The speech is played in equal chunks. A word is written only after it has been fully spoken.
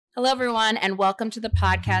Hello, everyone, and welcome to the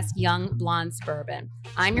podcast Young Blonde Suburban.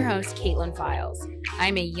 I'm your host, Caitlin Files.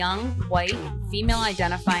 I'm a young, white,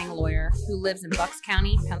 female-identifying lawyer who lives in Bucks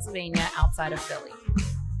County, Pennsylvania, outside of Philly.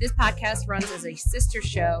 This podcast runs as a sister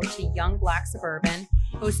show to Young Black Suburban,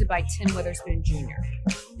 hosted by Tim Witherspoon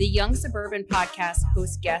Jr. The Young Suburban podcast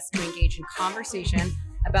hosts guests to engage in conversation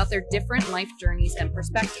about their different life journeys and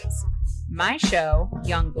perspectives. My show,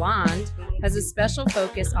 Young Blonde, has a special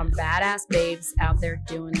focus on badass babes out there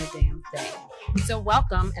doing the damn thing. So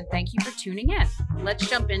welcome and thank you for tuning in. Let's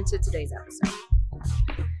jump into today's episode.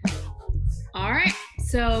 All right,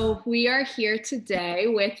 so we are here today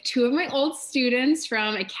with two of my old students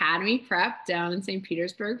from Academy Prep down in St.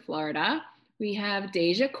 Petersburg, Florida. We have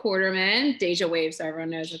Deja Quarterman, Deja Waves, so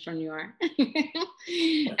everyone knows which one you are,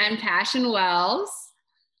 and Passion Wells.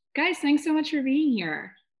 Guys, thanks so much for being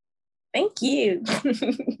here. Thank you.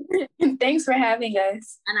 Thanks for having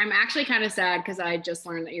us. And I'm actually kind of sad because I just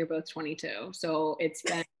learned that you're both 22. So it's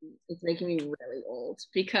making me really old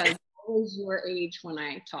because I was your age when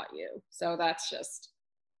I taught you. So that's just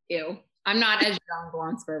ew. I'm not as young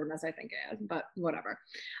blonde suburban as I think I am, but whatever.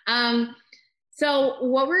 So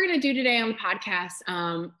what we're going to do today on the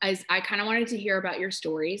podcast is I kind of wanted to hear about your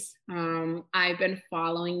stories. I've been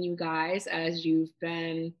following you guys as you've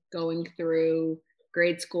been going through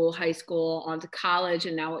grade school, high school, onto college,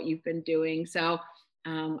 and now what you've been doing. So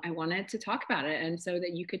I wanted to talk about it, and so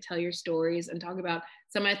that you could tell your stories and talk about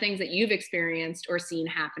some of the things that you've experienced or seen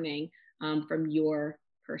happening from your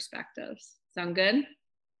perspectives. Sound good?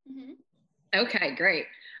 Mm-hmm. Okay, great.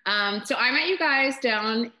 So I met you guys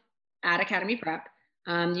down at Academy Prep.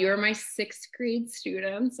 You were my sixth grade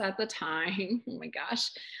students at the time. Oh my gosh.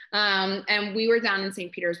 And we were down in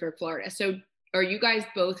St. Petersburg, Florida. So are you guys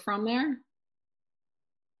both from there?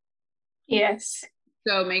 Yes.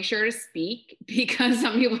 So make sure to speak because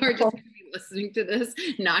some people are just going to be listening to this,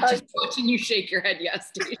 not just watching you shake your head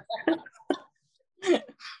yes, Deja.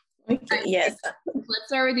 Yes. Let's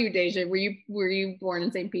start with you, Deja. Were you born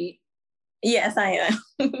in St. Pete? Yes, I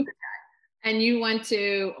am. And you went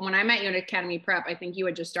to, when I met you at Academy Prep, I think you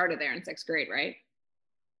had just started there in sixth grade, right?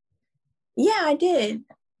 Yeah, I did.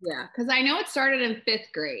 Yeah, because I know it started in fifth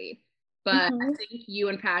grade. But I think you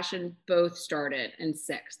and Passion both started in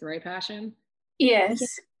sixth, right, Passion? Yes.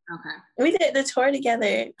 Okay. We did the tour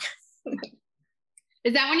together.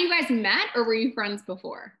 Is that when you guys met, or were you friends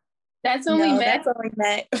before? That's when we met. That's when we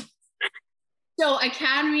met. So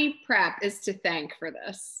Academy Prep is to thank for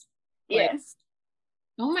this. Yes.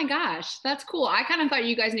 Oh my gosh, that's cool. I kind of thought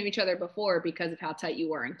you guys knew each other before because of how tight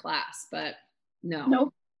you were in class, but no.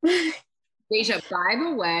 Nope. Deja, by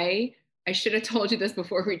the way, I should have told you this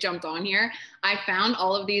before we jumped on here. I found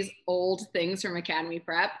all of these old things from Academy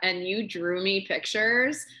Prep and you drew me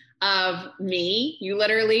pictures of me. You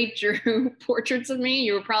literally drew portraits of me.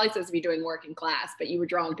 You were probably supposed to be doing work in class, but you were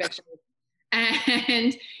drawing pictures.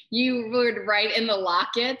 And you would write in the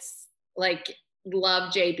lockets, like,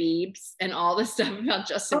 love J Beebs and all this stuff about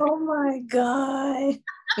Justin Bieber. Oh my God.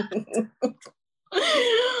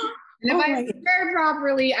 And if I prepared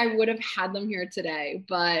properly, I would have had them here today.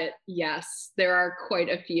 But yes, there are quite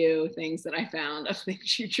a few things that I found of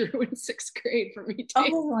things you drew in sixth grade for me.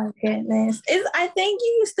 Oh my goodness. I think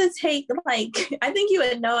you used to take, I think you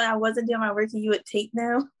would know I wasn't doing my work and you would take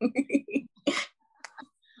them.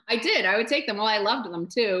 I did. I would take them. Well, I loved them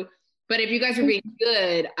too. But if you guys were being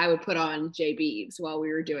good, I would put on J Beebs while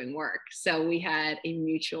we were doing work. So we had a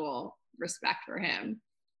mutual respect for him.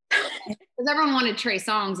 Because everyone wanted Trey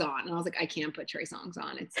Songz on. And I was like, I can't put Trey Songz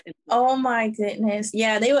on. It's oh my goodness.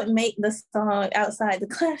 Yeah, they would make the song outside the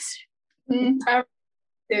class. I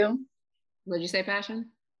do. What'd you say, Passion?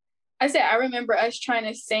 I said, I remember us trying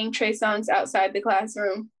to sing Trey Songz outside the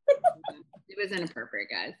classroom. It was inappropriate,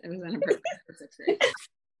 guys. It was inappropriate for sixth grade.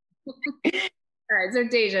 All right, so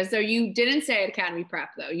Deja, so you didn't stay at Academy Prep,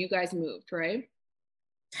 though. You guys moved, right?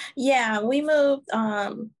 Yeah, we moved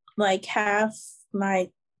like half my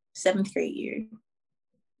seventh grade year.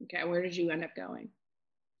 Okay, where did you end up going?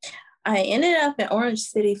 I ended up in Orange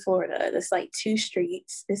City, Florida. There's like 2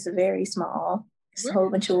 streets. It's very small. It's a whole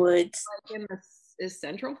bunch of woods. Like is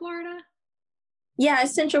Central Florida? Yeah,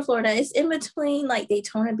 it's Central Florida. It's in between like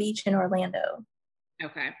Daytona Beach and Orlando.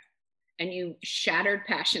 Okay. And you shattered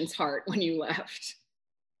Passion's heart when you left.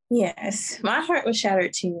 Yes, my heart was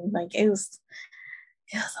shattered too. Like it was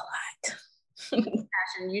a lot.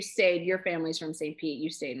 Passion, you stayed, your family's from St. Pete.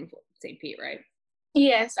 You stayed in St. Pete, right?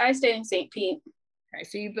 Yes, I stayed in St. Pete. Okay,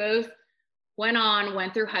 so you both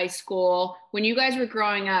went through high school. When you guys were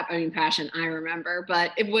growing up, I mean, Passion, I remember,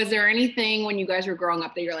 but was there anything when you guys were growing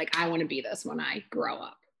up that you're like, I want to be this when I grow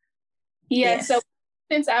up? Yeah, yes. So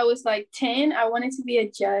since I was like 10, I wanted to be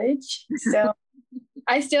a judge. So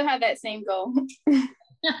I still have that same goal.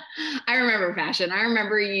 I remember fashion. I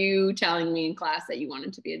remember you telling me in class that you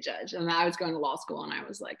wanted to be a judge, and I was going to law school, and I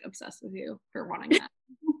was like obsessed with you for wanting that.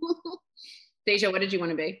 Deja, what did you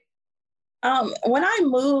want to be? When I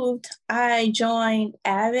moved, I joined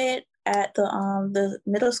Avid at the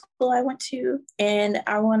middle school I went to, and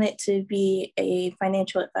I wanted to be a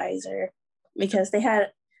financial advisor because they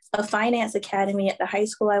had a finance academy at the high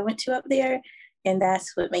school I went to up there, and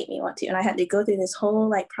that's what made me want to. And I had to go through this whole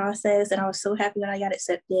like process, and I was so happy when I got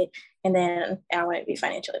accepted. And then I wanted to be a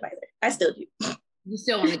financial advisor. I still do. You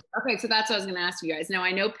still want to? Okay, so that's what I was going to ask you guys. Now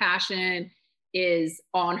I know Passion is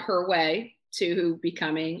on her way to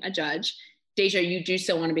becoming a judge. Deja, you do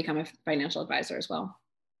still want to become a financial advisor as well?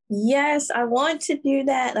 Yes, I want to do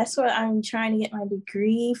that. That's what I'm trying to get my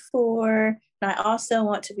degree for. And I also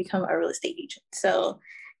want to become a real estate agent. So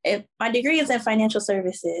if my degree is in financial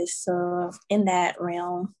services, so in that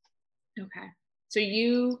realm. Okay. So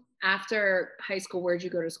you, after high school, where'd you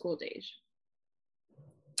go to school, Deja?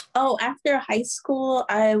 Oh, after high school,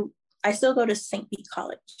 I still go to St. Pete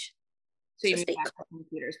College. So you moved back to St.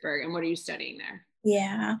 Petersburg, and what are you studying there?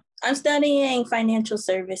 Yeah, I'm studying financial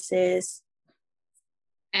services.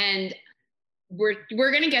 And we're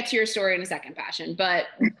going to get to your story in a second, Passion, but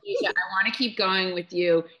Deja, I want to keep going with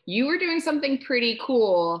you. You were doing something pretty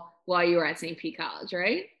cool while you were at St. Pete College,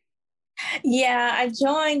 right? Yeah, I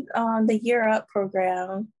joined the Year Up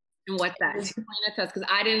program. And what's that? Explain it to us, because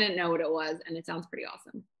I didn't know what it was, and it sounds pretty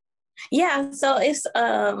awesome. Yeah, so it's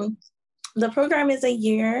the program is a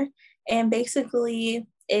year, and basically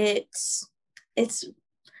it's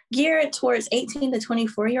geared towards 18 to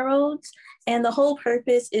 24-year-olds. And the whole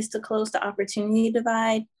purpose is to close the opportunity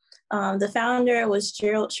divide. The founder was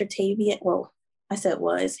Gerald Chertavian. Well, I said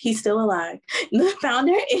was, he's still alive. The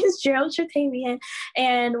founder is Gerald Chertavian.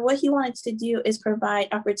 And what he wanted to do is provide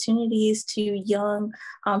opportunities to young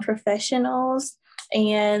professionals.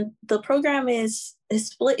 And the program is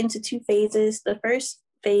split into two phases. The first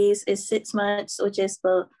phase is 6 months, which is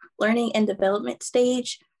the learning and development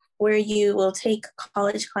stage, where you will take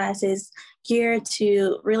college classes geared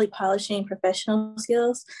to really polishing professional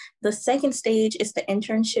skills. The second stage is the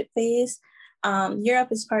internship phase. Year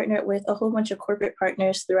Up is partnered with a whole bunch of corporate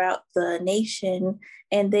partners throughout the nation,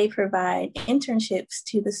 and they provide internships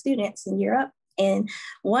to the students in Year Up. And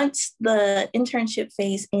once the internship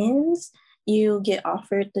phase ends, you get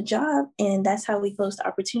offered the job, and that's how we close the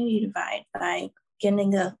opportunity divide, by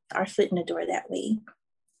getting our foot in the door that way.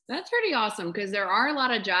 That's pretty awesome, because there are a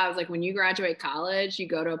lot of jobs, like when you graduate college, you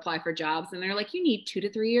go to apply for jobs and they're like, you need 2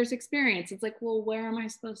 to 3 years experience. It's like, well, where am I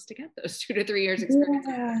supposed to get those 2 to 3 years experience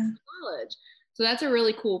in college? So that's a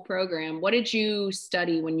really cool program. What did you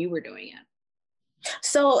study when you were doing it?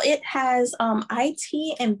 So it has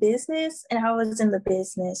IT and business, and I was in the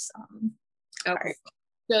business part.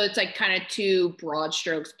 So it's like kind of 2 broad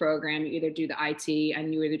strokes program. You either do the IT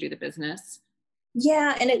and you either do the business.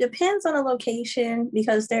 Yeah, and it depends on the location,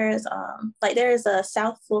 because there's a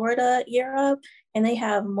South Florida Year Up, and they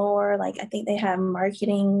have more, like I think they have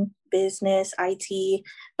marketing, business, IT,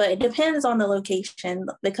 but it depends on the location,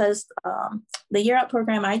 because the Year Up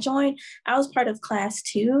program I joined, I was part of class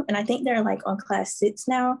 2, and I think they're like on class 6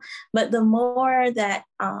 now. But the more that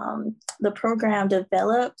the program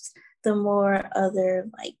develops, the more other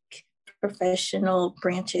like professional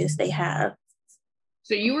branches they have.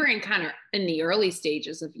 So you were in the early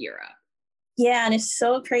stages of Year Up. Yeah, and it's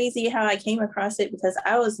so crazy how I came across it, because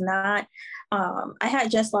I was not, I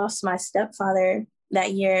had just lost my stepfather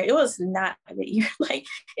that year. It was not a good year. Like,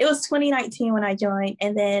 it was 2019 when I joined,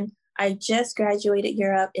 and then I just graduated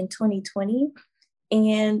Year Up in 2020.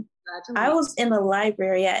 And I was in the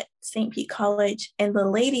library at St. Pete College, and the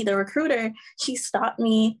lady, the recruiter, she stopped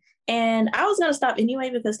me. And I was going to stop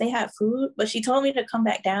anyway because they had food, but she told me to come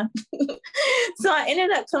back down. So I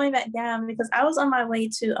ended up coming back down because I was on my way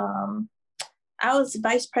to, I was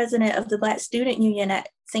vice president of the Black Student Union at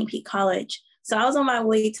St. Pete College. So I was on my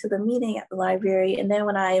way to the meeting at the library. And then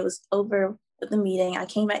when I was over with the meeting, I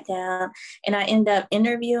came back down and I ended up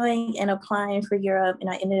interviewing and applying for Year Up, and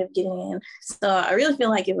I ended up getting in. So I really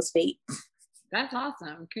feel like it was fate. That's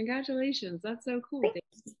awesome. Congratulations. That's so cool.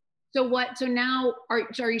 So now,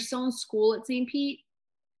 are you still in school at St. Pete?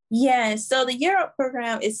 Yeah, so the Year Up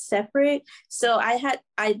program is separate. So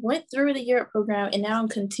I went through the Year Up program, and now I'm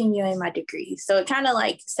continuing my degree. So it kind of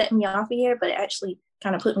like set me off a year, but it actually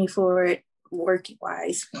kind of put me forward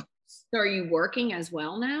work-wise. So are you working as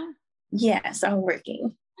well now? Yes, I'm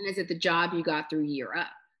working. And is it the job you got through Year Up?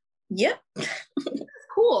 Yep. That's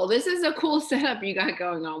cool. This is a cool setup you got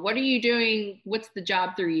going on. What are you doing? What's the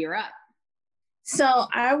job through Year Up? So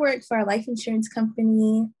I work for a life insurance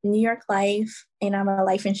company, New York Life, and I'm a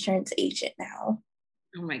life insurance agent now.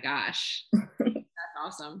 Oh my gosh. That's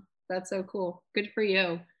awesome. That's so cool. Good for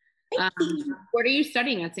you. Thank you. What are you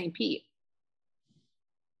studying at St. Pete?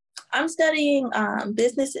 I'm studying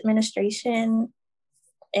business administration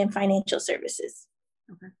and financial services.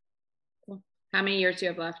 Okay. Cool. How many years do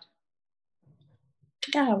you have left? I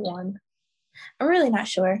think I have one. I'm really not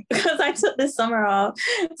sure because I took this summer off.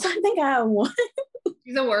 So I think I have one.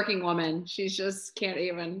 She's a working woman. She just can't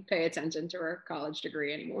even pay attention to her college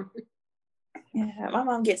degree anymore. Yeah, my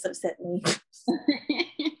mom gets upset at me.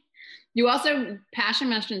 You also, Passion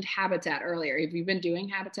mentioned Habitat earlier. Have you been doing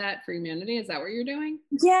Habitat for Humanity? Is that what you're doing?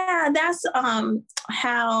 Yeah, that's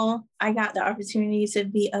how I got the opportunity to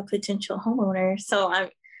be a potential homeowner. So I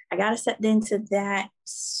got accepted into that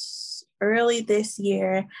early this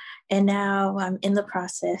year, and now I'm in the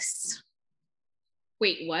process.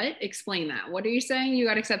 Wait, what? Explain that. What are you saying? You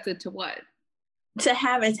got accepted to what? To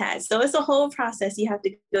Habitat. So it's a whole process you have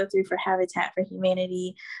to go through for Habitat for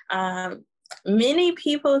Humanity. Many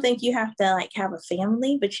people think you have to like have a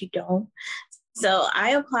family, but you don't. So I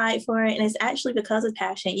applied for it, and it's actually because of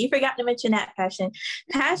Passion. You forgot to mention that, Passion.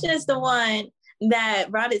 Passion is the one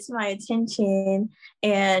that brought it to my attention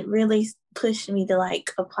and really pushed me to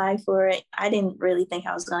like apply for it. I didn't really think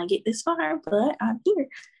I was going to get this far, but I'm here.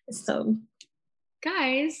 So,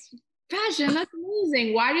 guys, Passion, that's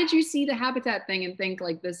amazing. Why did you see the Habitat thing and think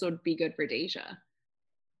like this would be good for Deja?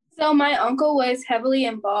 So my uncle was heavily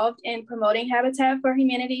involved in promoting Habitat for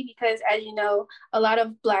Humanity because, as you know, a lot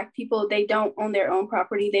of Black people, they don't own their own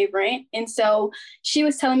property, they rent. And so she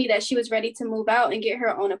was telling me that she was ready to move out and get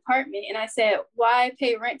her own apartment. And I said, why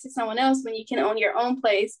pay rent to someone else when you can own your own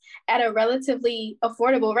place at a relatively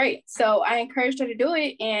affordable rate? So I encouraged her to do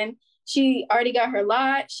it, and she already got her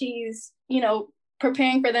lot. She's,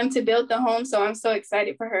 preparing for them to build the home. So I'm so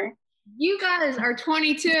excited for her. You guys are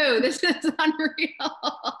 22. This is unreal.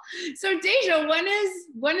 So Deja,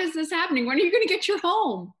 when is this happening? When are you going to get your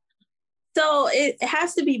home? So it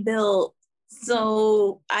has to be built.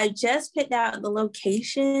 So I just picked out the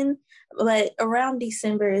location, but around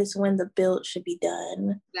December is when the build should be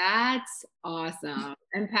done. That's awesome.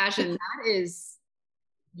 And Passion,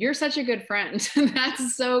 you're such a good friend.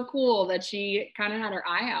 That's so cool that she kind of had her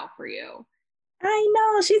eye out for you. I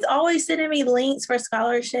know. She's always sending me links for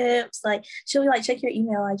scholarships. Like, she'll be like, check your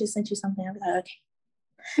email. I just sent you something. I'm like,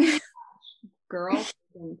 okay. Girl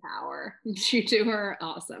in power. You two are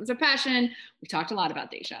awesome. So Passion, we talked a lot about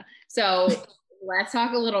Deja. So let's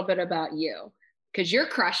talk a little bit about you because you're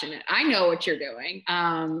crushing it. I know what you're doing.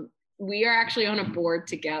 We are actually on a board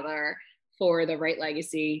together for the Right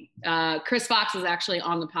Legacy. Chris Fox is actually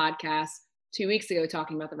on the podcast 2 weeks ago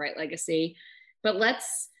talking about the Right Legacy. But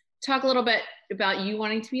let's talk a little bit about you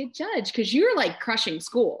wanting to be a judge because you're like crushing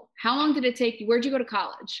school. How long did it take you? Where'd you go to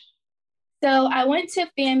college? So I went to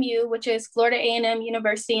FAMU, which is Florida A&M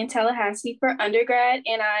University in Tallahassee, for undergrad,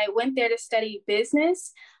 and I went there to study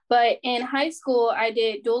business. But in high school, I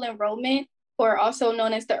did dual enrollment, or also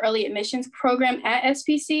known as the early admissions program at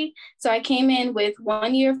SPC. So I came in with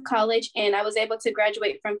 1 year of college, and I was able to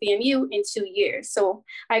graduate from FAMU in 2 years. So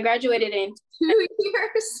I graduated in 2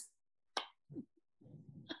 years.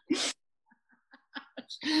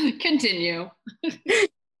 Continue. So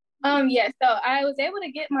I was able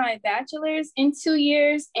to get my bachelor's in 2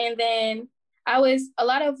 years, and then a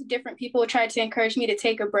lot of different people tried to encourage me to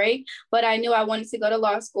take a break, but I knew I wanted to go to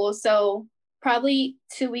law school. So probably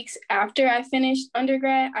 2 weeks after I finished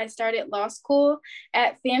undergrad, I started law school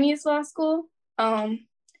at FAMU's law school.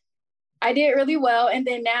 I did really well, and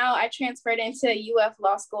then now I transferred into UF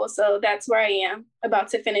Law School, so that's where I am, about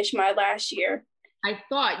to finish my last year. I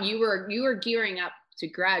thought you were gearing up to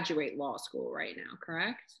graduate law school right now,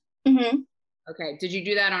 correct? Mm-hmm. Okay. Did you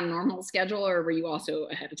do that on normal schedule, or were you also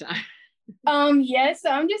ahead of time? Yes,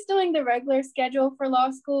 so I'm just doing the regular schedule for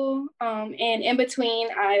law school. And in between,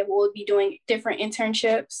 I will be doing different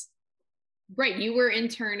internships. Right. You were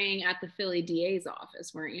interning at the Philly DA's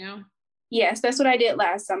office, weren't you? Yes, that's what I did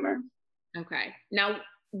last summer. Okay. Now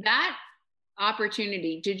that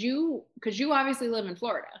opportunity, because you obviously live in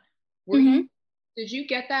Florida, did you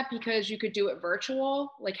get that because you could do it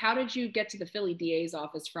virtual? Like, how did you get to the Philly DA's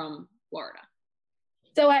office from Florida?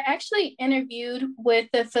 So I actually interviewed with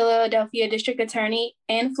the Philadelphia district attorney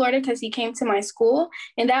in Florida because he came to my school,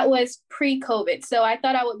 and that was pre-COVID. So I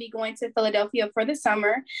thought I would be going to Philadelphia for the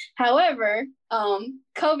summer. However,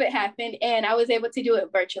 COVID happened, and I was able to do it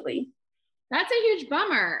virtually. That's a huge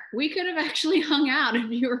bummer. We could have actually hung out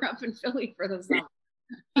if you were up in Philly for the summer.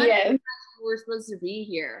 Yeah. We're supposed to be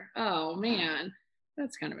here. Oh man,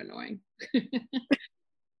 that's kind of annoying.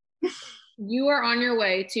 you are on your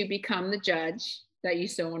way to become the judge that you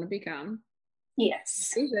still want to become.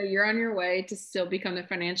 Yes. You're on your way to still become the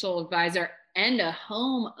financial advisor and a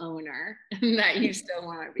homeowner that you still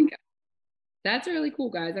want to become. That's really cool,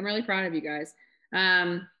 guys. I'm really proud of you guys.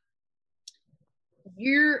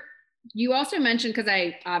 You also mentioned, because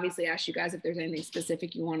I obviously asked you guys if there's anything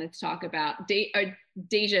specific you wanted to talk about.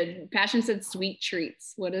 Deja, Passion said sweet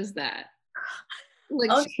treats. What is that? Like,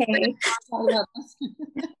 okay.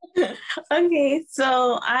 Okay,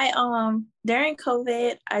 so I during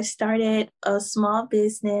COVID I started a small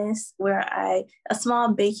business a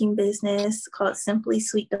small baking business called Simply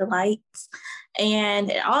Sweet Delights. And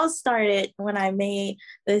it all started when I made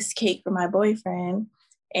this cake for my boyfriend.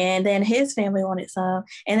 And then his family wanted some.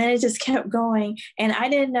 And then it just kept going. And I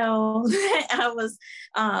didn't know that I was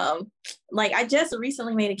I just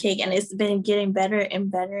recently made a cake and it's been getting better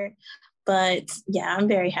and better. But yeah, I'm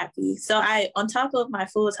very happy. So on top of my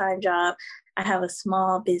full-time job, I have a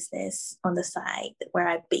small business on the side where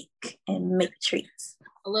I bake and make treats.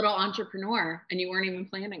 A little entrepreneur, and you weren't even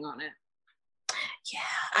planning on it. Yeah,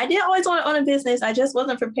 I didn't always want to own a business. I just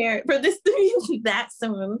wasn't prepared for this to be that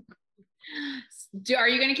soon. Are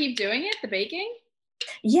you going to keep doing it, the baking?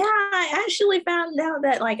 Yeah, I actually found out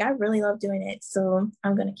that I really love doing it. So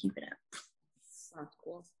I'm going to keep it up. That's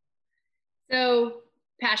cool. So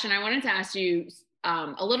Passion, I wanted to ask you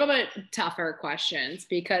a little bit tougher questions,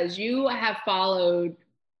 because you have followed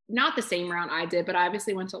not the same route I did, but I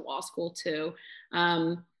obviously went to law school too.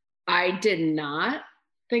 I did not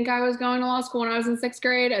think I was going to law school when I was in sixth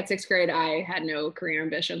grade. At sixth grade, I had no career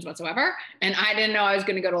ambitions whatsoever. And I didn't know I was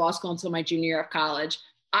going to go to law school until my junior year of college.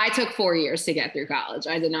 I took 4 years to get through college.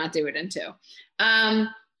 I did not do it in 2.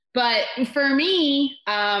 But for me,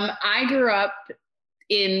 I grew up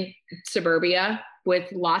in suburbia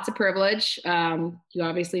with lots of privilege. You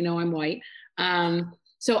obviously know I'm white.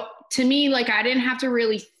 So to me, I didn't have to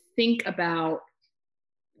really think about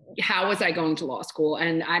how was I going to law school,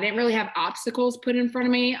 and I didn't really have obstacles put in front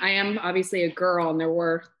of me. I am obviously a girl, and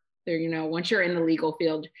once you're in the legal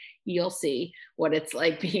field, you'll see what it's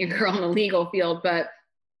like being a girl in the legal field, but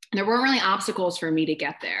there weren't really obstacles for me to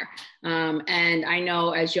get there. And I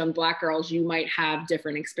know as young Black girls, you might have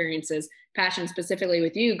different experiences. Passion, specifically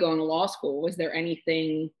with you going to law school, was there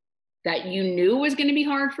anything that you knew was going to be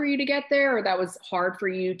hard for you to get there, or that was hard for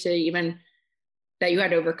you that you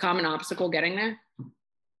had to overcome an obstacle getting there?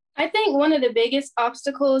 I think one of the biggest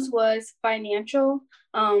obstacles was financial.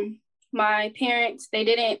 My parents, they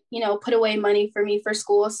didn't, put away money for me for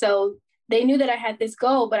school. So they knew that I had this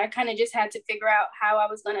goal, but I kind of just had to figure out how I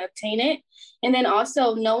was going to obtain it. And then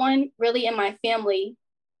also, no one really in my family,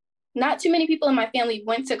 not too many people in my family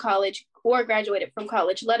went to college or graduated from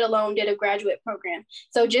college, let alone did a graduate program.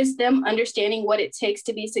 So just them understanding what it takes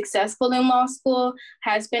to be successful in law school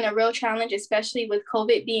has been a real challenge, especially with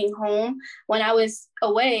COVID being home. When I was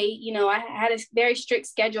away, I had a very strict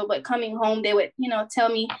schedule, but coming home, they would, tell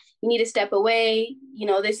me, you need to step away,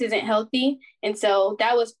 this isn't healthy. And so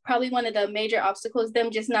that was probably one of the major obstacles,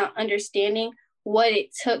 them just not understanding what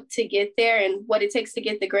it took to get there and what it takes to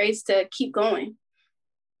get the grades to keep going.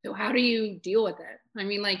 So how do you deal with it? I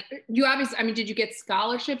mean, you obviously, did you get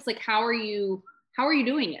scholarships? How are you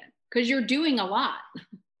doing it? Because you're doing a lot.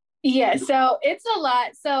 Yeah, so it's a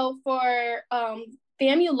lot. So for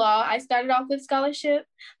FAMU Law, I started off with scholarship,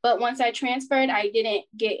 but once I transferred, I didn't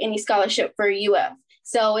get any scholarship for UF.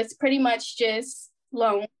 So it's pretty much just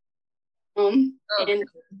loan. And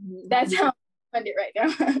that's how I fund it right now.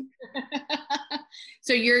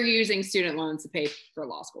 So you're using student loans to pay for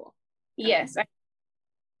law school? Yes.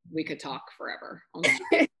 We could talk forever.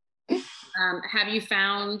 Have you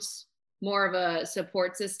found more of a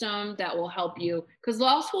support system that will help you? Because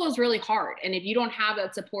law school is really hard. And if you don't have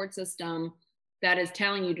that support system that is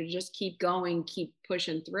telling you to just keep going, keep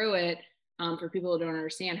pushing through it, for people who don't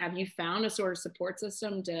understand, have you found a sort of support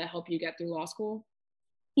system to help you get through law school?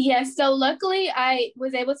 Yes. So luckily I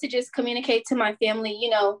was able to just communicate to my family,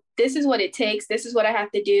 this is what it takes. This is what I have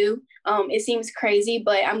to do. It seems crazy,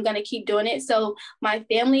 but I'm going to keep doing it. So my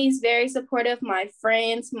family is very supportive, my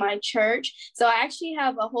friends, my church. So I actually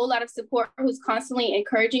have a whole lot of support who's constantly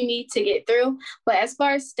encouraging me to get through. But as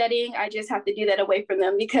far as studying, I just have to do that away from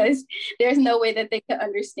them because there's no way that they could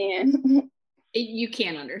understand. You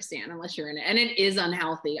can't understand unless you're in it. And it is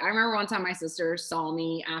unhealthy. I remember one time my sister saw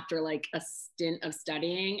me after a stint of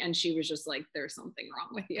studying and she was just like, there's something wrong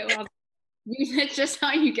with you. It's just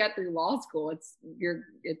how you get through law school. It's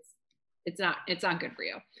not good for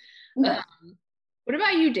you. No. What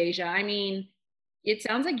about you, Deja? It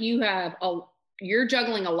sounds like you're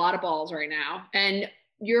juggling a lot of balls right now and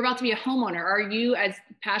you're about to be a homeowner. Are you, as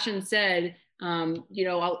Passion said, you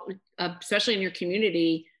know, especially in your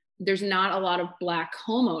community, there's not a lot of Black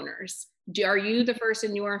homeowners. Are you the first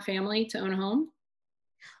in your family to own a home?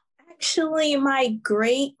 Actually, my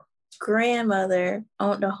great grandmother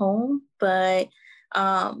owned a home, but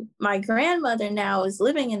my grandmother now is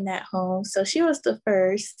living in that home. So she was the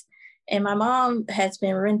first. And my mom has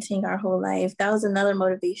been renting our whole life. That was another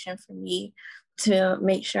motivation for me to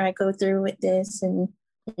make sure I go through with this and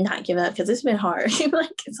not give up, because it's been hard.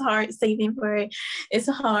 Like, it's hard saving for it. It's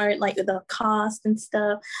hard, like the cost and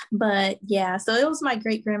stuff. But yeah, so it was my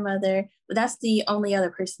great grandmother, but that's the only other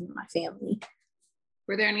person in my family.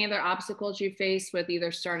 Were there any other obstacles you faced with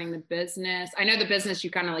either starting the business? I know the business you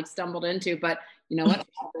kind of like stumbled into, but you know what?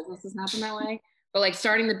 Businesses happen that way. But like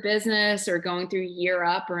starting the business or going through Year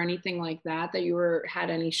Up or anything like that you had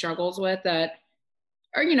any struggles with that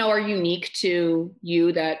are, you know, are unique to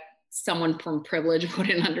you that someone from privilege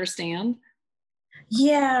wouldn't understand?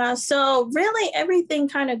 Yeah, so really everything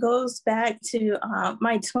kind of goes back to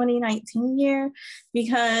my 2019 year,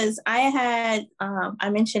 because I had, I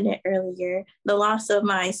mentioned it earlier, the loss of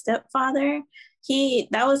my stepfather.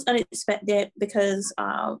 That was unexpected because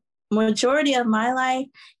majority of my life,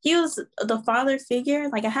 he was the father figure.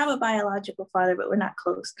 Like, I have a biological father, but we're not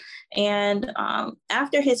close. And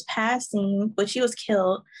after his passing, which he was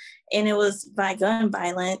killed, and it was by gun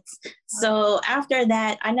violence. So after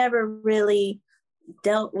that, I never really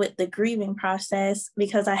dealt with the grieving process,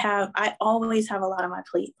 because I always have a lot on my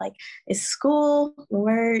plate. Like, it's school,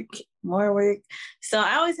 work, more work. So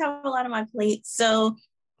I always have a lot on my plate. So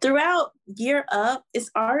throughout Year Up, it's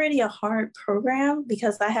already a hard program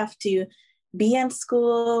because I have to be in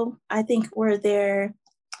school. I think we're there,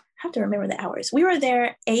 I have to remember the hours. We were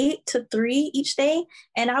there 8 to 3 each day.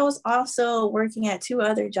 And I was also working at 2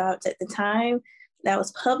 other jobs at the time. That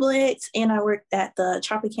was Publix, and I worked at the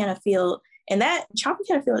Tropicana field. And that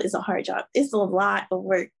Tropicana field is a hard job. It's a lot of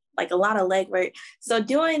work, like a lot of leg work. So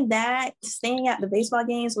doing that, staying at the baseball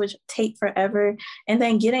games, which take forever, and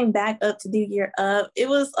then getting back up to do Year Up, it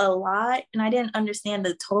was a lot. And I didn't understand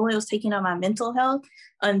the toll it was taking on my mental health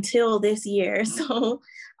until this year. So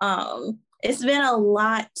it's been a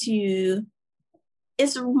lot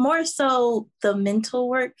it's more so the mental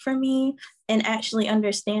work for me, and actually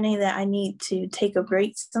understanding that I need to take a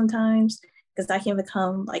break sometimes, because I can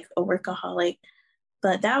become like a workaholic.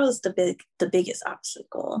 But that was the biggest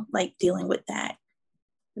obstacle, like dealing with that.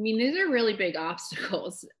 I mean, these are really big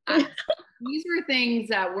obstacles. These were things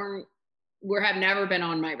that have never been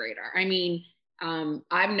on my radar. I mean,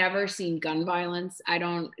 I've never seen gun violence.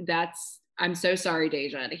 I'm so sorry,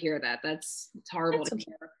 Deja, to hear that. It's horrible to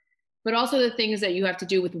hear. But also the things that you have to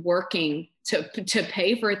do with working to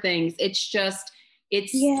pay for things. It's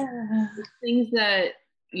things that,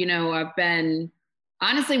 you know, I've been,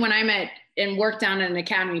 honestly, when I met and worked down at an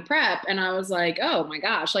academy prep, and I was like, oh my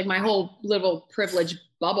gosh, like my whole little privilege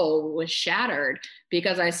bubble was shattered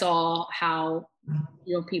because I saw how,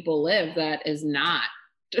 you know, people live. That is not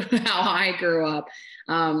how I grew up.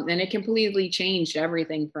 And it completely changed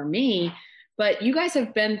everything for me. But you guys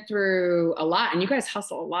have been through a lot, and you guys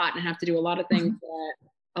hustle a lot and have to do a lot of things that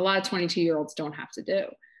a lot of 22-year-olds don't have to do.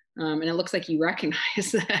 And it looks like you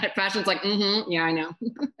recognize that. Fashion's like, yeah, I know.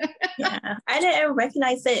 Yeah, I didn't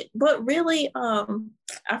recognize it. But really, I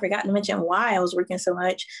forgot to mention why I was working so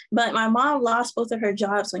much. But my mom lost both of her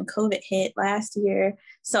jobs when COVID hit last year.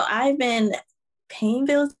 So I've been paying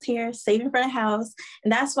bills here, saving for the house.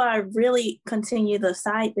 And that's why I really continue the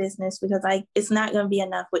side business, because it's not going to be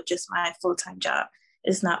enough with just my full-time job.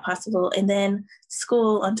 It's not possible. And then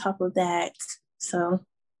school on top of that. So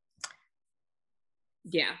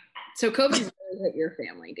yeah. So COVID really hit your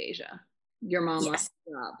family, Deja. Your mom lost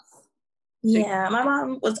jobs. Yeah, my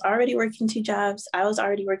mom was already working 2 jobs. I was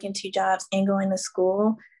already working 2 jobs and going to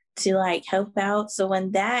school to like help out. So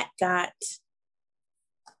when that got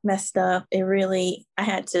messed up, I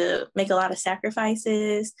had to make a lot of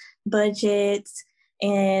sacrifices, budgets,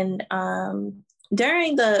 and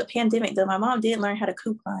during the pandemic, though, my mom did learn how to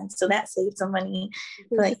coupon, so that saved some money.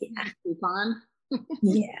 But yeah, coupon.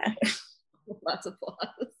 Yeah. Lots of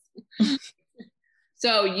applause.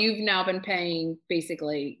 So you've now been paying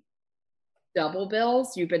basically double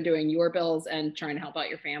bills. You've been doing your bills and trying to help out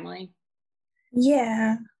your family.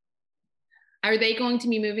 Yeah. Are they going to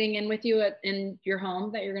be moving in with you in your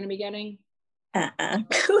home that you're going to be getting?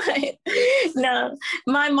 No,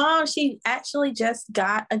 my mom, she actually just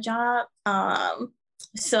got a job.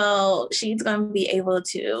 So she's going to be able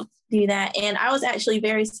to do that. And I was actually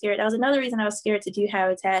very scared. That was another reason I was scared to do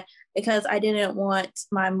Habitat, because I didn't want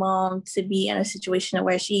my mom to be in a situation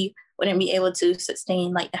where she wouldn't be able to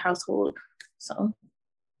sustain like the household. So.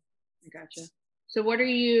 I gotcha. So what are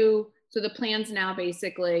you, So the plan's now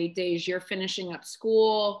basically, Dej, you're finishing up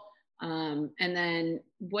school. And then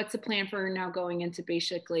what's the plan for now going into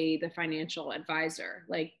basically the financial advisor?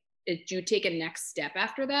 Like, do you take a next step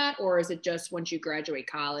after that? Or is it just once you graduate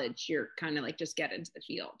college, you're kind of like just get into the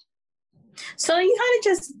field? So you kind of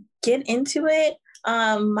just get into it.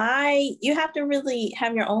 You have to really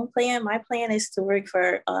have your own plan. My plan is to work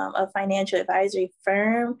for a financial advisory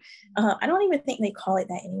firm. I don't even think they call it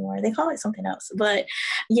that anymore. They call it something else. But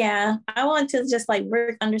yeah, I want to just like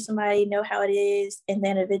work under somebody, know how it is, and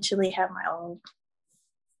then eventually have my own.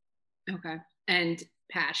 Okay. And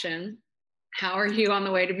Passion, how are you on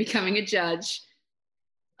the way to becoming a judge?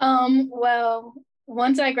 Well,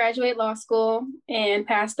 once I graduate law school and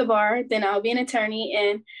pass the bar, then I'll be an attorney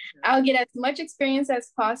and I'll get as much experience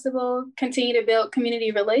as possible, continue to build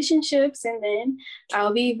community relationships, and then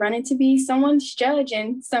I'll be running to be someone's judge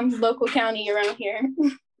in some local county around here.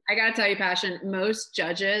 I gotta tell you, Passion, most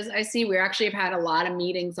judges I see, we actually have had a lot of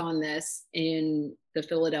meetings on this in the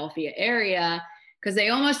Philadelphia area, because they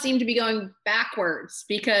almost seem to be going backwards.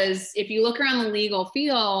 Because if you look around the legal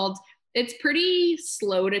field, it's pretty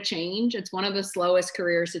slow to change. It's one of the slowest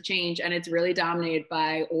careers to change, and it's really dominated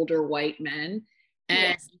by older white men. And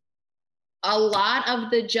yes, a lot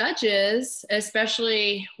of the judges,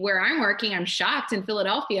 especially where I'm working, I'm shocked, in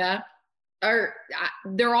Philadelphia,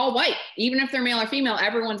 they're all white. Even if they're male or female,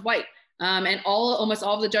 everyone's white. And almost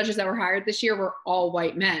all of the judges that were hired this year were all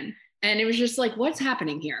white men. And it was just like, what's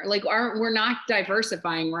happening here? Like, we're not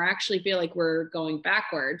diversifying. We're actually feel like we're going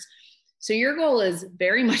backwards. So your goal is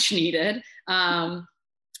very much needed.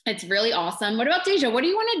 It's really awesome. What about Deja? What do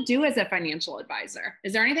you want to do as a financial advisor?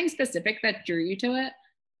 Is there anything specific that drew you to it?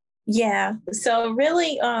 Yeah. So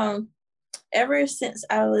really, ever since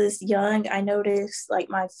I was young, I noticed like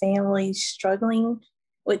my family struggling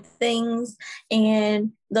with things,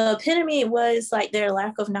 and the epitome was like their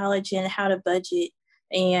lack of knowledge in how to budget,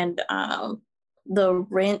 and the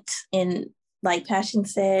rent, and like Passion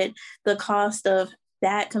said, the cost of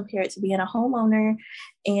that compared to being a homeowner.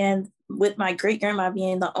 And with my great grandma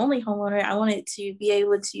being the only homeowner, I wanted to be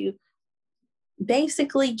able to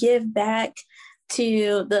basically give back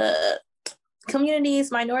to the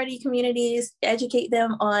communities, minority communities, educate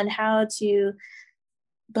them on how to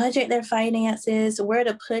budget their finances, where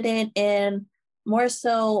to put it, and more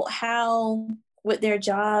so how with their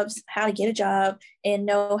jobs, how to get a job and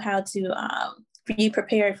know how to be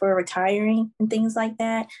prepared for retiring and things like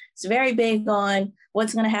that. It's very big on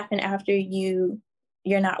what's going to happen after you're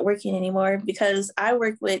not working anymore, because I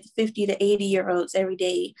work with 50 to 80-year-olds every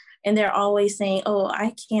day, and they're always saying, oh,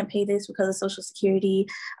 I can't pay this because of Social Security.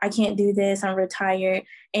 I can't do this. I'm retired.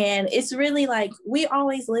 And it's really like we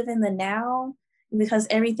always live in the now, because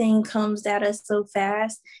everything comes at us so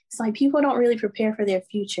fast. It's like people don't really prepare for their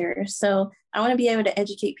future. So I want to be able to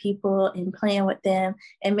educate people and plan with them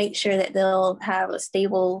and make sure that they'll have a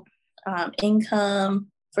stable income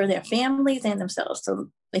for their families and themselves, so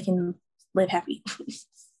they can live happy.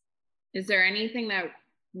 Is there anything that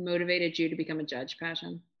motivated you to become a judge,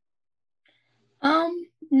 Passion?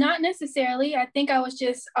 Not necessarily. I think I was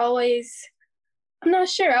just always, I'm not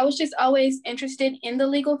sure. I was just always interested in the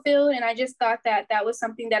legal field, and I just thought that that was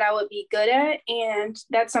something that I would be good at, and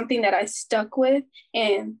that's something that I stuck with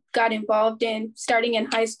and got involved in, starting in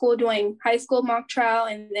high school, doing high school mock trial,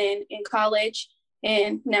 and then in college,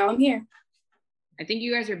 and now I'm here. I think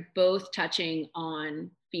you guys are both touching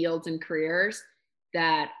on fields and careers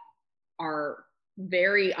that are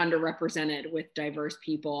very underrepresented with diverse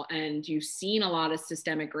people. And you've seen a lot of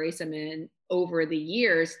systemic racism over the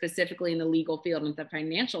years, specifically in the legal field and the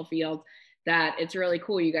financial field, that it's really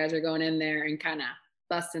cool. You guys are going in there and kind of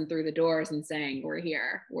busting through the doors and saying, we're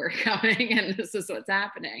here, we're coming, and this is what's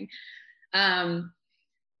happening.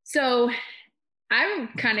 So I'm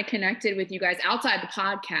kind of connected with you guys outside the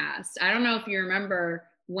podcast. I don't know if you remember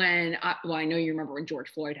when, well, I know you remember when George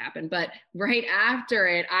Floyd happened, but right after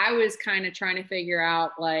it, I was kind of trying to figure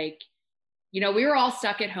out, like, we were all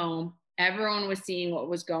stuck at home. Everyone was seeing what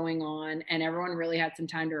was going on, and everyone really had some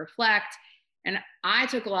time to reflect. And I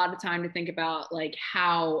took a lot of time to think about like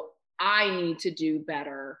how I need to do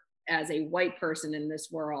better as a white person in this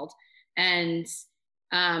world. And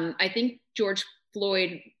I think George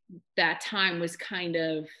Floyd, that time, was kind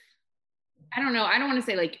of, I don't know, I don't want to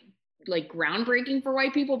say like groundbreaking for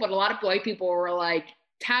white people, but a lot of white people were like,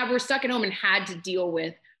 were stuck at home and had to deal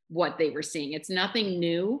with what they were seeing. It's nothing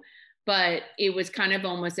new, but it was kind of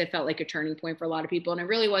almost, it felt like a turning point for a lot of people. And it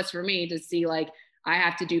really was for me to see, like, I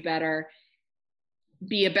have to do better,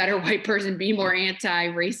 be a better white person, be more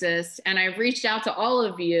anti-racist. And I reached out to all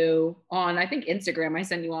of you on, I think, Instagram. I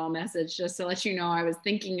sent you all a message just to let you know I was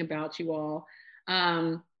thinking about you all.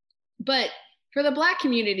 but for the Black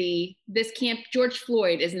community, this George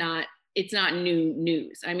Floyd is not, it's not new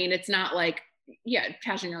news. I mean, it's not like, yeah,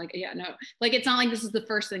 Passion, you're like, yeah, no, like, it's not like this is the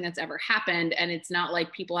first thing that's ever happened. And it's not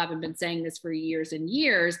like people haven't been saying this for years and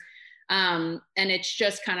years. And it's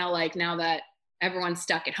just kind of like now that everyone's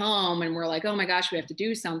stuck at home and we're like, oh my gosh, we have to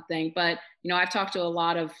do something. But, you know, I've talked to a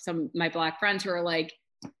lot of some of my Black friends who are like,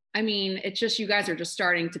 I mean, it's just, you guys are just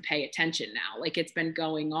starting to pay attention now. Like, it's been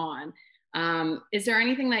going on. Is there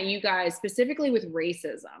anything that you guys, specifically with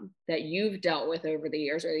racism, that you've dealt with over the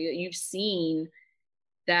years or that you've seen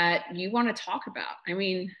that you want to talk about? I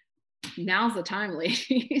mean, now's the time,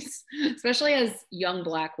 ladies, especially as young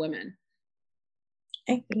Black women.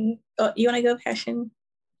 Okay. Oh, you want to go, Passion?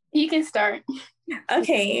 You can start.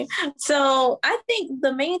 Okay. So I think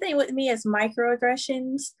the main thing with me is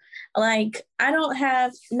microaggressions. Like, I don't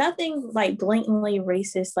have nothing like blatantly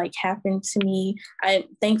racist like happened to me.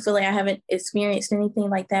 Thankfully I haven't experienced anything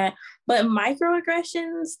like that. But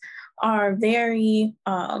microaggressions are very,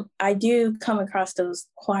 I do come across those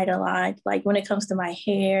quite a lot. Like when it comes to my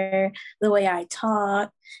hair, the way I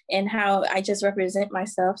talk, and how I just represent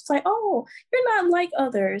myself. It's like, oh, you're not like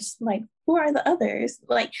others. Like, who are the others?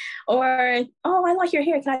 Like, or, oh, I like your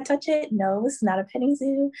hair. Can I touch it? No, it's not a petting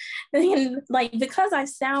zoo. And like, because I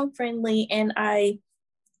sound friendly and I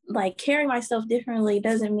like carry myself differently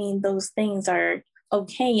doesn't mean those things are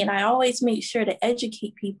okay. And I always make sure to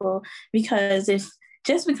educate people, because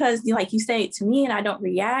just because like you say it to me and I don't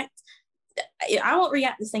react, I won't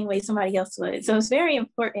react the same way somebody else would. So it's very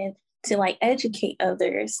important to like educate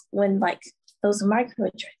others when like those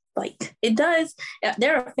like it does,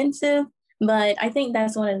 they're offensive, but I think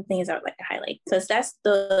that's one of the things I would like to highlight, because that's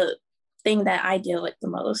the thing that I deal with the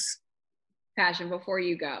most. Passion, before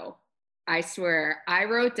you go, I swear I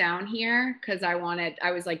wrote down here because I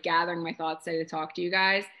was like gathering my thoughts today to talk to you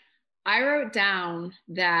guys. I wrote down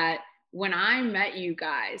that when I met you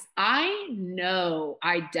guys, I know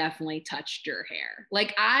I definitely touched your hair.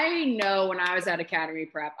 Like, I know when I was at Academy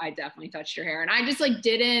Prep, I definitely touched your hair. And I just like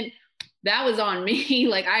that was on me.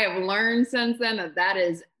 Like, I have learned since then that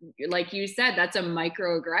is, like you said, that's a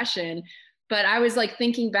microaggression. But I was like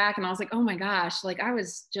thinking back and I was like, oh my gosh, like I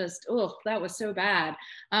was just, oh, that was so bad.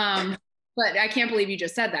 But I can't believe you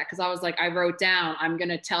just said that, because I was like, I wrote down, I'm going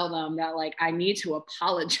to tell them that like I need to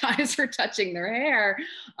apologize for touching their hair.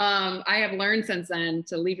 I have learned since then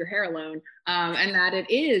to leave your hair alone, and that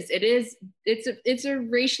it's a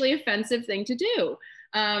racially offensive thing to do.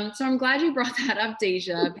 So I'm glad you brought that up,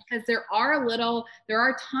 Deja, because there are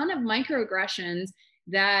a ton of microaggressions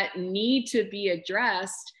that need to be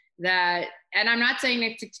addressed. And I'm not saying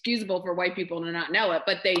it's excusable for white people to not know it,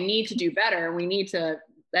 but they need to do better. We need to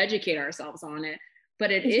educate ourselves on it. But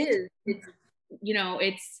it's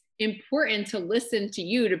important to listen to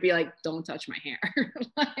you, to be like, don't touch my hair.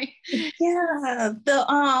 Like, yeah,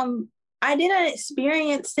 I didn't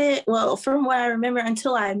experience it, well, from what I remember,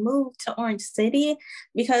 until I moved to Orange City,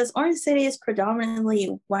 because Orange City is predominantly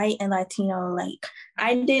white and Latino. Like,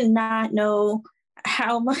 I did not know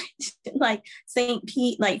how much like St.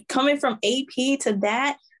 Pete, like coming from AP to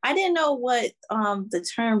that, I didn't know what the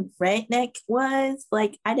term redneck was.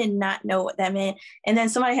 Like, I did not know what that meant. And then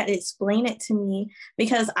somebody had to explain it to me,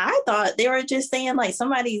 because I thought they were just saying like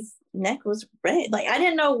somebody's neck was red. Like, I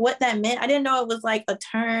didn't know what that meant. I didn't know it was like a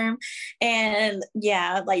term. And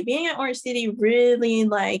yeah, like being in Orange City, really,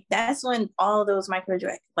 like that's when all those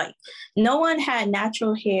microaggressions, like no one had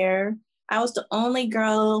natural hair. I was the only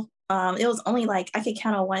girl. It was only like, I could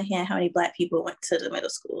count on one hand how many Black people went to the middle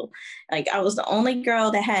school. Like, I was the only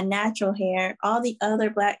girl that had natural hair. All the other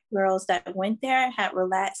Black girls that went there had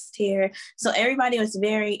relaxed hair. So everybody was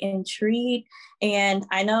very intrigued. And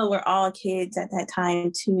I know we're all kids at that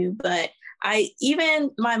time too, but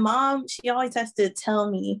my mom, she always has to tell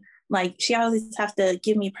me, like, she always has to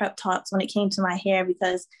give me prep talks when it came to my hair,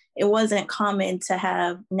 because it wasn't common to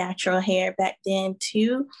have natural hair back then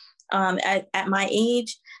too. At my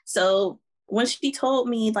age. So when she told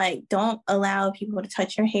me, like, don't allow people to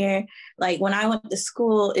touch your hair, like when I went to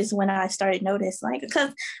school is when I started notice, like,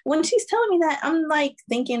 because when she's telling me that, I'm like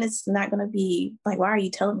thinking it's not going to be like, why are you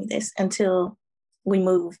telling me this, until we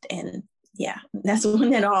moved. And yeah, that's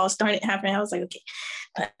when it all started happening. I was like, okay.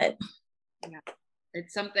 But yeah,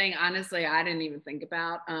 it's something, honestly, I didn't even think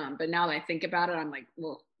about. But now that I think about it, I'm like,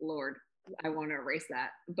 well, Lord, I want to erase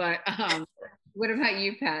that. But what about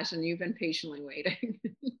you, Passion? You've been patiently waiting.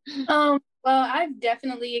 Well, I've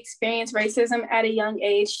definitely experienced racism at a young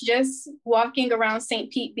age, just walking around St.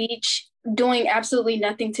 Pete Beach, doing absolutely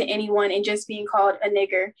nothing to anyone and just being called a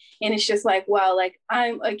nigger. And it's just like, wow, like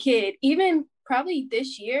I'm a kid. Even probably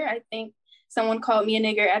this year, I think someone called me a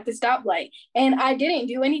nigger at the stoplight. And I didn't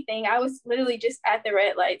do anything. I was literally just at the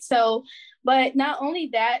red light. So, but not only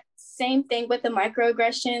that, same thing with the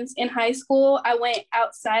microaggressions in high school. I went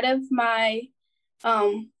outside of my,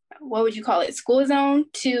 what would you call it, school zone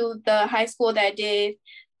to the high school that did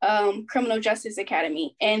criminal justice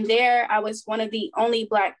academy. And there I was one of the only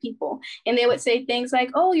Black people. And they would say things like,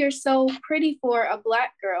 oh, you're so pretty for a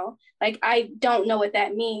Black girl. Like, I don't know what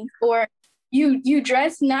that means. Or you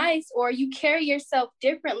dress nice, or you carry yourself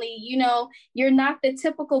differently. You know, you're not the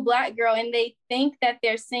typical Black girl. And they think that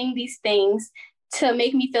they're saying these things to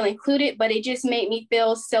make me feel included, but it just made me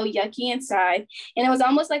feel so yucky inside. And it was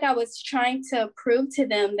almost like I was trying to prove to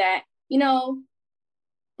them that, you know,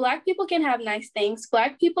 Black people can have nice things.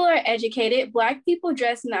 Black people are educated. Black people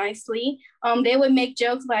dress nicely. They would make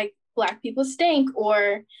jokes like Black people stink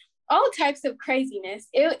or all types of craziness.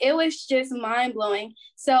 It was just mind blowing.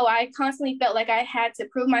 So I constantly felt like I had to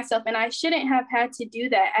prove myself, and I shouldn't have had to do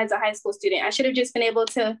that as a high school student. I should have just been able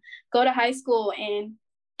to go to high school and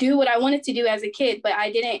do what I wanted to do as a kid, but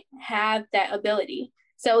I didn't have that ability.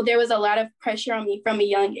 So there was a lot of pressure on me from a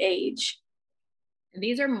young age.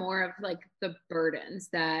 These are more of like the burdens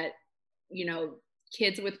that, you know,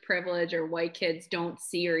 kids with privilege or white kids don't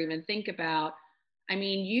see or even think about. I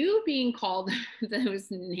mean, you being called those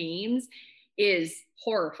names is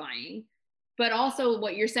horrifying, but also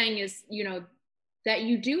what you're saying is, you know, that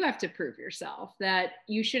you do have to prove yourself, that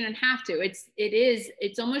you shouldn't have to.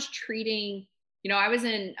 It's almost treating, you know, I was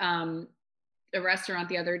in a restaurant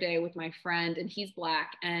the other day with my friend, and he's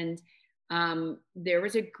Black, and there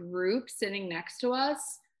was a group sitting next to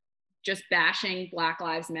us just bashing Black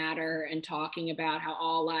Lives Matter and talking about how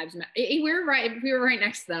all lives matter. We were right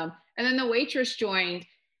next to them. And then the waitress joined,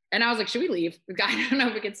 and I was like, should we leave? I don't know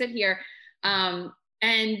if we could sit here. And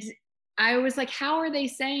I was like, how are they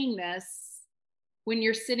saying this when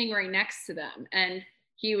you're sitting right next to them? And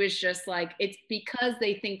he was just like, it's because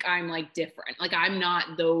they think I'm like different. Like, I'm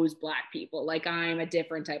not those Black people. Like, I'm a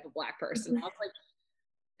different type of Black person. I was like,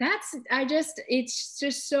 it's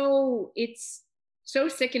just so, it's so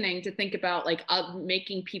sickening to think about, like,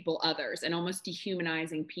 making people others and almost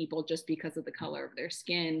dehumanizing people just because of the color of their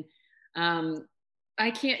skin.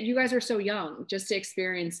 You guys are so young just to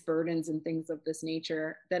experience burdens and things of this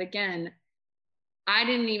nature that, again, I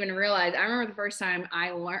didn't even realize. I remember the first time I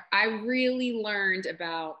really learned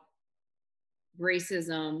about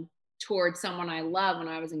racism towards someone I love when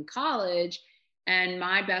I was in college. And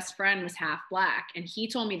my best friend was half Black. And he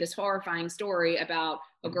told me this horrifying story about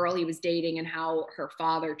a girl he was dating and how her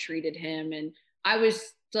father treated him. And I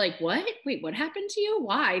was like, what? Wait, what happened to you?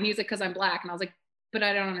 Why? And he was like, because I'm Black. And I was like, but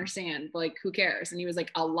I don't understand. Like, who cares? And he was like,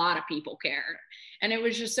 a lot of people care. And it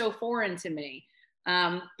was just so foreign to me.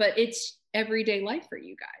 But it's everyday life for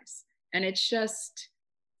you guys. And it's just,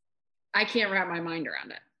 I can't wrap my mind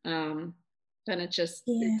around it. And it's just,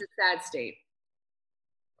 It's a sad state.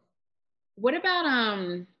 What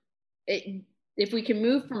about if we can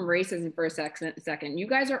move from racism for a second, you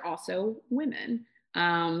guys are also women.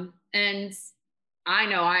 And I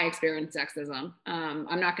know I experienced sexism.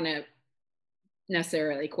 I'm not going to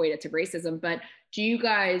necessarily equate it to racism, but do you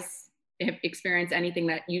guys have experienced anything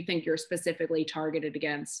that you think you're specifically targeted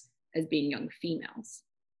against as being young females?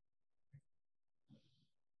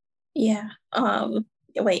 Yeah.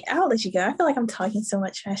 Wait, I'll let you go. I feel like I'm talking so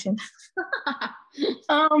much fashion.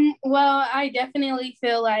 Well, I definitely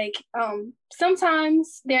feel like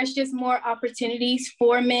sometimes there's just more opportunities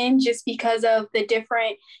for men just because of the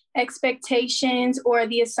different expectations or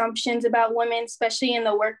the assumptions about women, especially in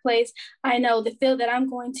the workplace. I know the field that I'm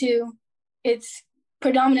going to, it's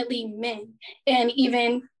predominantly men, and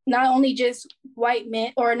even not only just white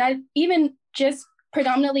men, or not even just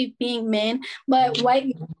predominantly being men, but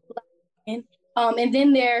white men. And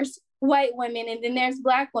then there's white women, and then there's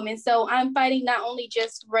Black women. So I'm fighting not only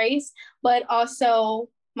just race, but also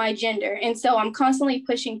my gender. And so I'm constantly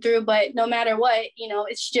pushing through, but no matter what, you know,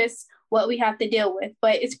 it's just what we have to deal with.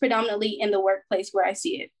 But it's predominantly in the workplace where I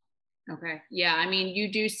see it. Okay. Yeah. I mean,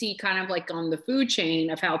 you do see kind of like on the food chain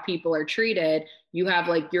of how people are treated. You have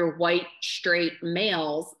like your white, straight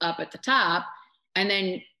males up at the top, and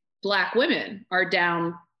then Black women are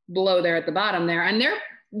down below there at the bottom there. And they're,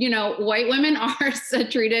 you know, white women are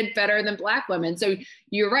treated better than Black women. So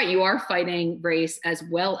you're right. You are fighting race as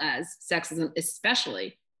well as sexism,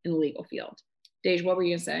 especially in the legal field. Dej, what were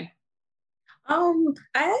you gonna say? I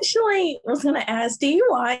actually was gonna ask, do you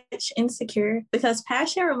watch Insecure? Because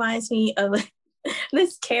Passion reminds me of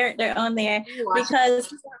this character on there,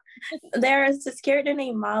 because there's this character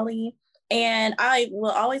named Molly, and I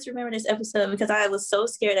will always remember this episode because I was so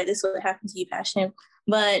scared that this would happen to you, Passion.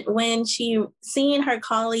 But when she seen her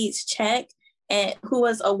colleagues check and who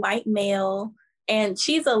was a white male, and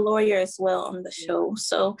she's a lawyer as well on the show.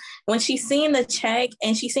 So when she's seen the check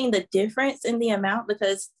and she's seen the difference in the amount,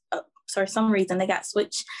 because for some reason they got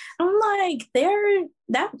switched, I'm like,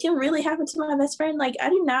 that can really happen to my best friend. Like, I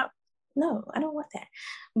do not, no, I don't want that.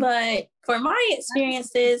 But for my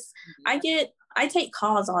experiences, I take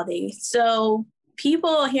calls all day. So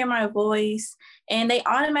people hear my voice and they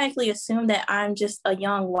automatically assume that I'm just a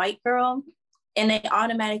young white girl, and they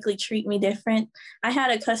automatically treat me different. I had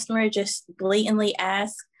a customer just blatantly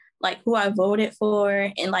ask like who I voted for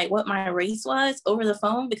and like what my race was over the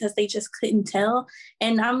phone because they just couldn't tell.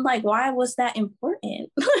 And I'm like, why was that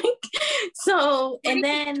important? So, and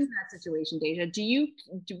then in that situation, Deja,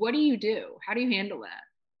 what do you do? How do you handle that?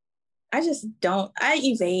 I just don't. I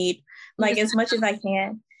evade like as much as I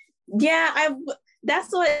can. Yeah,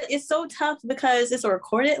 that's what it's so tough because it's a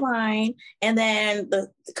recorded line and then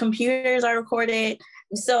the computers are recorded.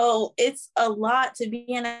 So it's a lot to be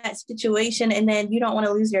in that situation, and then you don't want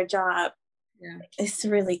to lose your job. Yeah. It's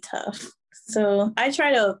really tough. So I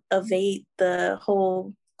try to evade the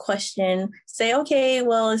whole question, say, okay,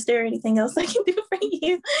 well, is there anything else I can do for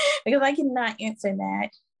you? Because I cannot answer that.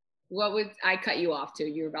 What would I cut you off to?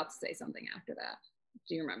 You were about to say something after that.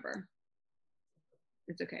 Do you remember?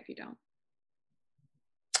 It's okay if you don't.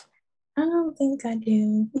 I don't think I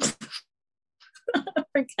do. I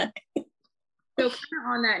forgot. So kind of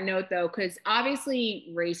on that note though, because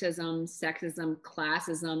obviously racism, sexism,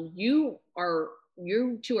 classism, you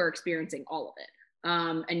two are experiencing all of it.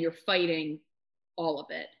 And you're fighting all of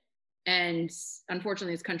it. And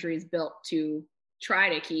unfortunately, this country is built to try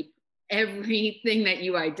to keep everything that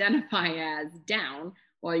you identify as down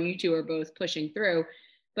while you two are both pushing through.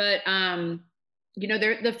 But,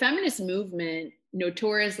 the feminist movement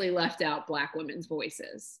notoriously left out Black women's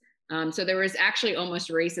voices. So there was actually almost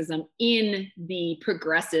racism in the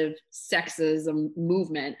progressive sexism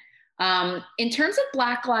movement. In terms of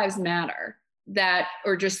Black Lives Matter,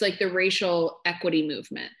 or just like the racial equity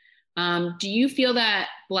movement, do you feel that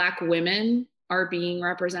Black women are being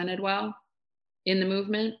represented well in the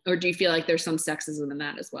movement? Or do you feel like there's some sexism in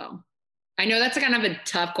that as well? I know that's kind of a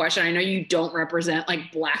tough question. I know you don't represent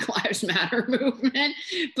like Black Lives Matter movement,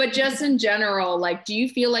 but just in general, like, do you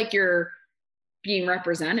feel like you're being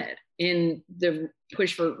represented in the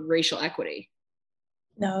push for racial equity?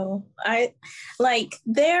 No,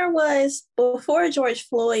 there was, before George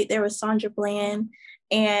Floyd, there was Sandra Bland,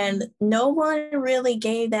 and no one really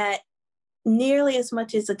gave that nearly as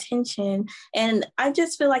much as attention. And I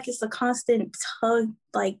just feel like it's a constant tug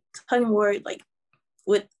war,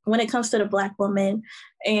 when it comes to the Black woman.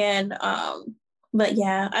 And, but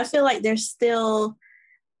yeah, I feel like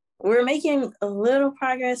we're making a little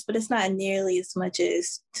progress, but it's not nearly as much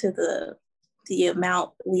as to the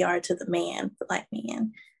amount we are to the Black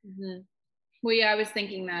man. Mm-hmm. Well, yeah, I was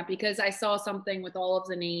thinking that because I saw something with all of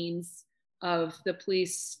the names of the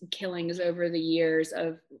police killings over the years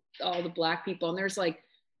of all the Black people. And there's like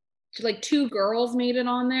 2 girls made it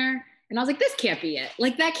on there. And I was like, this can't be it.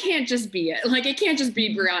 Like, that can't just be it. Like, it can't just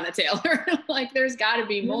be Breonna Taylor. Like, there's got to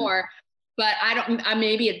be more. But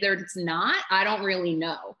maybe there's not. I don't really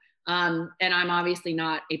know. And I'm obviously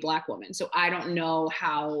not a Black woman. So I don't know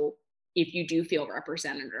if you do feel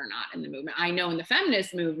represented or not in the movement. I know in the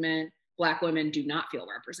feminist movement, Black women do not feel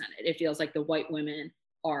represented. It feels like the white women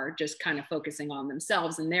are just kind of focusing on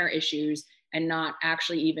themselves and their issues and not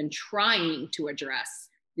actually even trying to address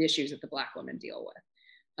the issues that the Black women deal with.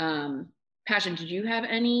 Passion, did you have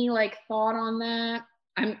any thought on that?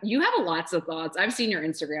 You have lots of thoughts. I've seen your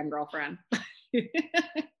Instagram, girlfriend.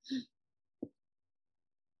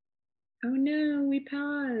 Oh no, we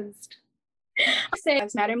paused.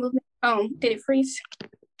 Lives Matter movement. Oh, did it freeze?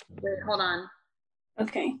 Wait, hold on.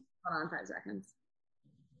 Okay. Hold on 5 seconds.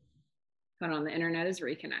 Hold on, the internet is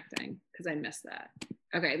reconnecting because I missed that.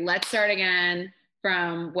 Okay, let's start again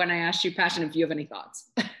from when I asked you, Passion, if you have any thoughts.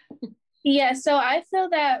 Yeah, so I feel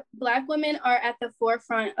that Black women are at the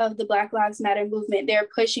forefront of the Black Lives Matter movement. They're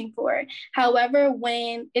pushing for it. However,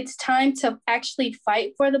 when it's time to actually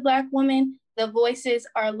fight for the Black woman, the voices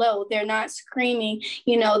are low. They're not screaming,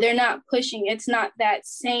 they're not pushing. It's not that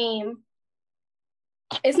same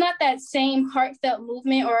heartfelt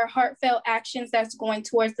movement or heartfelt actions that's going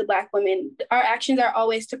towards the Black women. Our actions are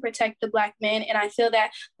always to protect the Black men. And I feel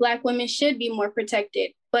that Black women should be more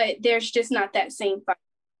protected, but there's just not that same fight.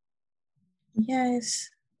 Yes,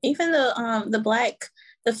 even the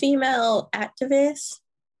female activists,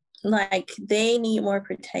 they need more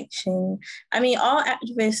protection. I mean, all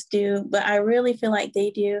activists do, but I really feel like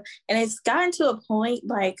they do. And it's gotten to a point,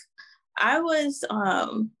 I was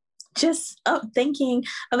just up thinking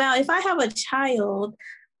about if I have a child,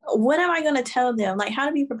 what am I going to tell them? Like, how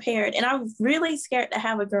to be prepared? And I'm really scared to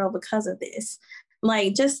have a girl because of this.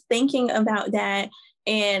 Like, just thinking about that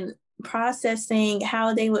and processing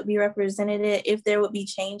how they would be represented, if there would be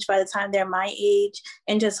change by the time they're my age,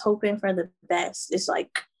 and just hoping for the best. It's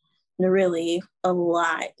like really a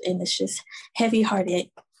lot. And it's just heavy hearted.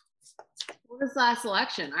 Well, this last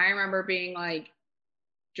election, I remember being like,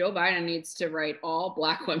 Joe Biden needs to write all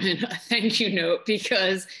Black women a thank you note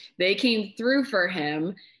because they came through for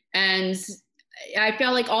him. And I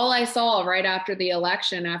felt like all I saw right after the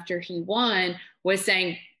election, after he won, was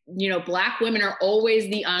saying, you know, Black women are always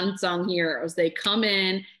the unsung heroes. They come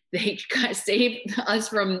in, they save us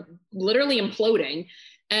from literally imploding,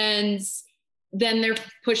 and then they're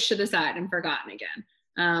pushed to the side and forgotten again.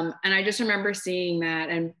 And I just remember seeing that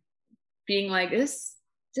and being like, this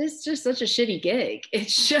is just such a shitty gig.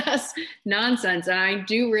 It's just nonsense. And I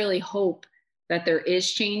do really hope that there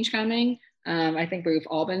is change coming. I think we've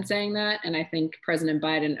all been saying that. And I think President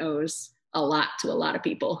Biden owes a lot to a lot of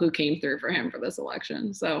people who came through for him for this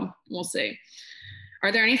election. So we'll see.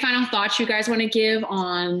 Are there any final thoughts you guys want to give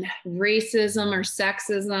on racism or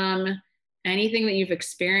sexism? Anything that you've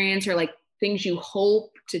experienced or like things you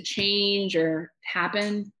hope to change or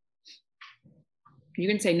happen? You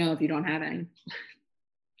can say no if you don't have any.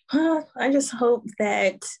 I just hope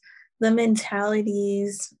that the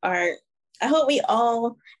mentalities are, I hope we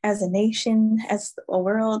all as a nation, as a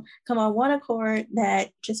world, come on one accord that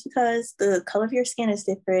just because the color of your skin is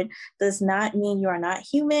different does not mean you are not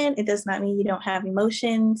human. It does not mean you don't have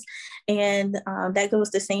emotions. And that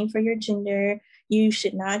goes the same for your gender. You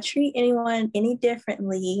should not treat anyone any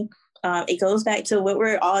differently. It goes back to what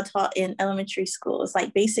we're all taught in elementary school. It's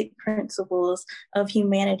like basic principles of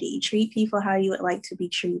humanity. Treat people how you would like to be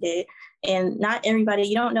treated. And not everybody,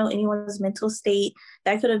 you don't know anyone's mental state.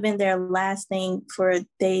 That could have been their last thing for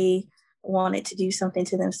they wanted to do something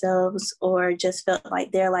to themselves or just felt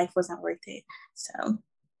like their life wasn't worth it. So.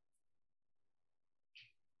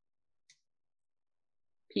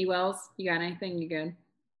 P. Wells, you got anything? You good?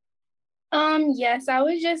 Yes, I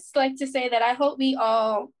would just like to say that I hope we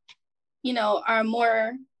all, you know, are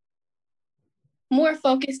more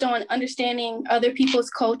focused on understanding other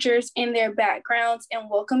people's cultures and their backgrounds and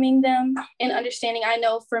welcoming them and understanding. I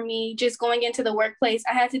know for me, just going into the workplace,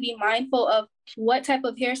 I had to be mindful of what type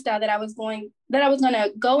of hairstyle that I was going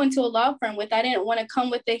to go into a law firm with. I didn't want to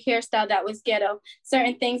come with a hairstyle that was ghetto.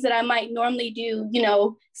 Certain things that I might normally do, you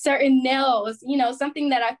know, certain nails, you know, something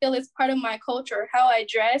that I feel is part of my culture, how I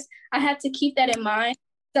dress. I had to keep that in mind.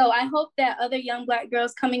 So I hope that other young Black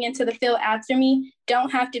girls coming into the field after me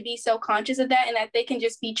don't have to be so conscious of that and that they can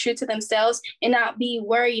just be true to themselves and not be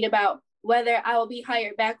worried about whether I will be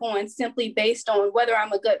hired back on simply based on whether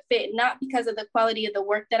I'm a good fit, not because of the quality of the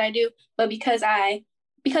work that I do, but because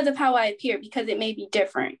of how I appear, because it may be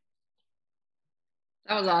different.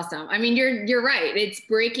 That was awesome. I mean, you're right. It's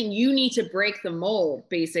breaking, you need to break the mold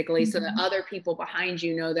basically, so that other people behind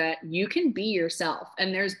you know that you can be yourself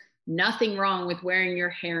and there's nothing wrong with wearing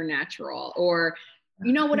your hair natural or,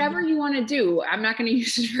 you know, whatever you want to do. I'm not going to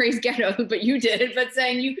use the phrase ghetto, but you did it, but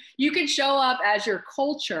saying you can show up as your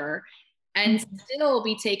culture and still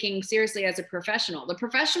be taken seriously as a professional. The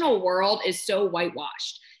professional world is so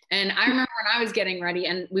whitewashed. And I remember when I was getting ready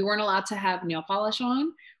and we weren't allowed to have nail polish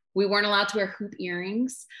on. We weren't allowed to wear hoop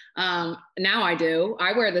earrings. Now I do.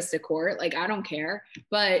 I wear this to court. Like, I don't care.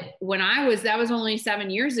 But when that was only 7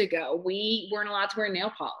 years ago, we weren't allowed to wear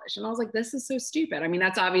nail polish. And I was like, this is so stupid. I mean,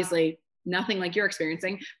 that's obviously nothing like you're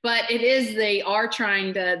experiencing, but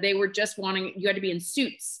they were just wanting, you had to be in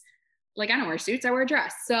suits. Like, I don't wear suits, I wear a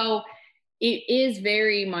dress. So it is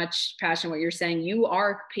very much passionate what you're saying. You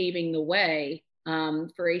are paving the way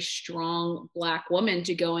for a strong Black woman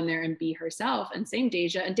to go in there and be herself. And same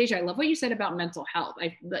Deja. And Deja, I love what you said about mental health.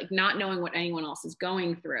 I like not knowing what anyone else is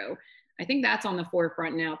going through. I think that's on the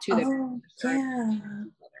forefront now too. Oh, yeah.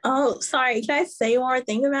 Oh, sorry. Can I say one more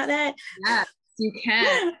thing about that? Yes, you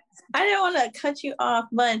can. I didn't want to cut you off,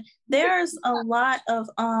 but there's a lot of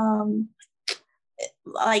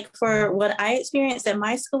like for what I experienced at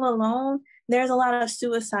my school alone, there's a lot of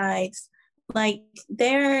suicides. Like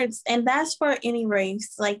and that's for any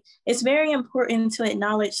race. Like, it's very important to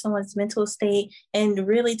acknowledge someone's mental state and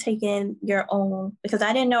really take in your own, because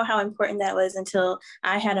I didn't know how important that was until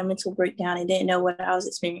I had a mental breakdown and didn't know what I was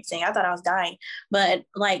experiencing. I thought I was dying, but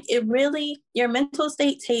like your mental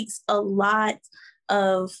state takes a lot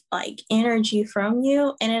of like energy from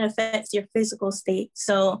you and it affects your physical state.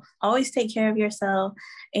 So always take care of yourself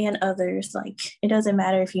and others. Like, it doesn't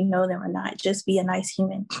matter if you know them or not, just be a nice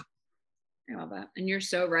human. I love that. And you're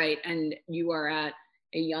so right. And you are at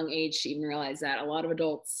a young age to even realize that a lot of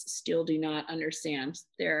adults still do not understand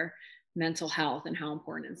their mental health and how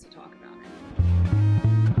important it is to talk about it.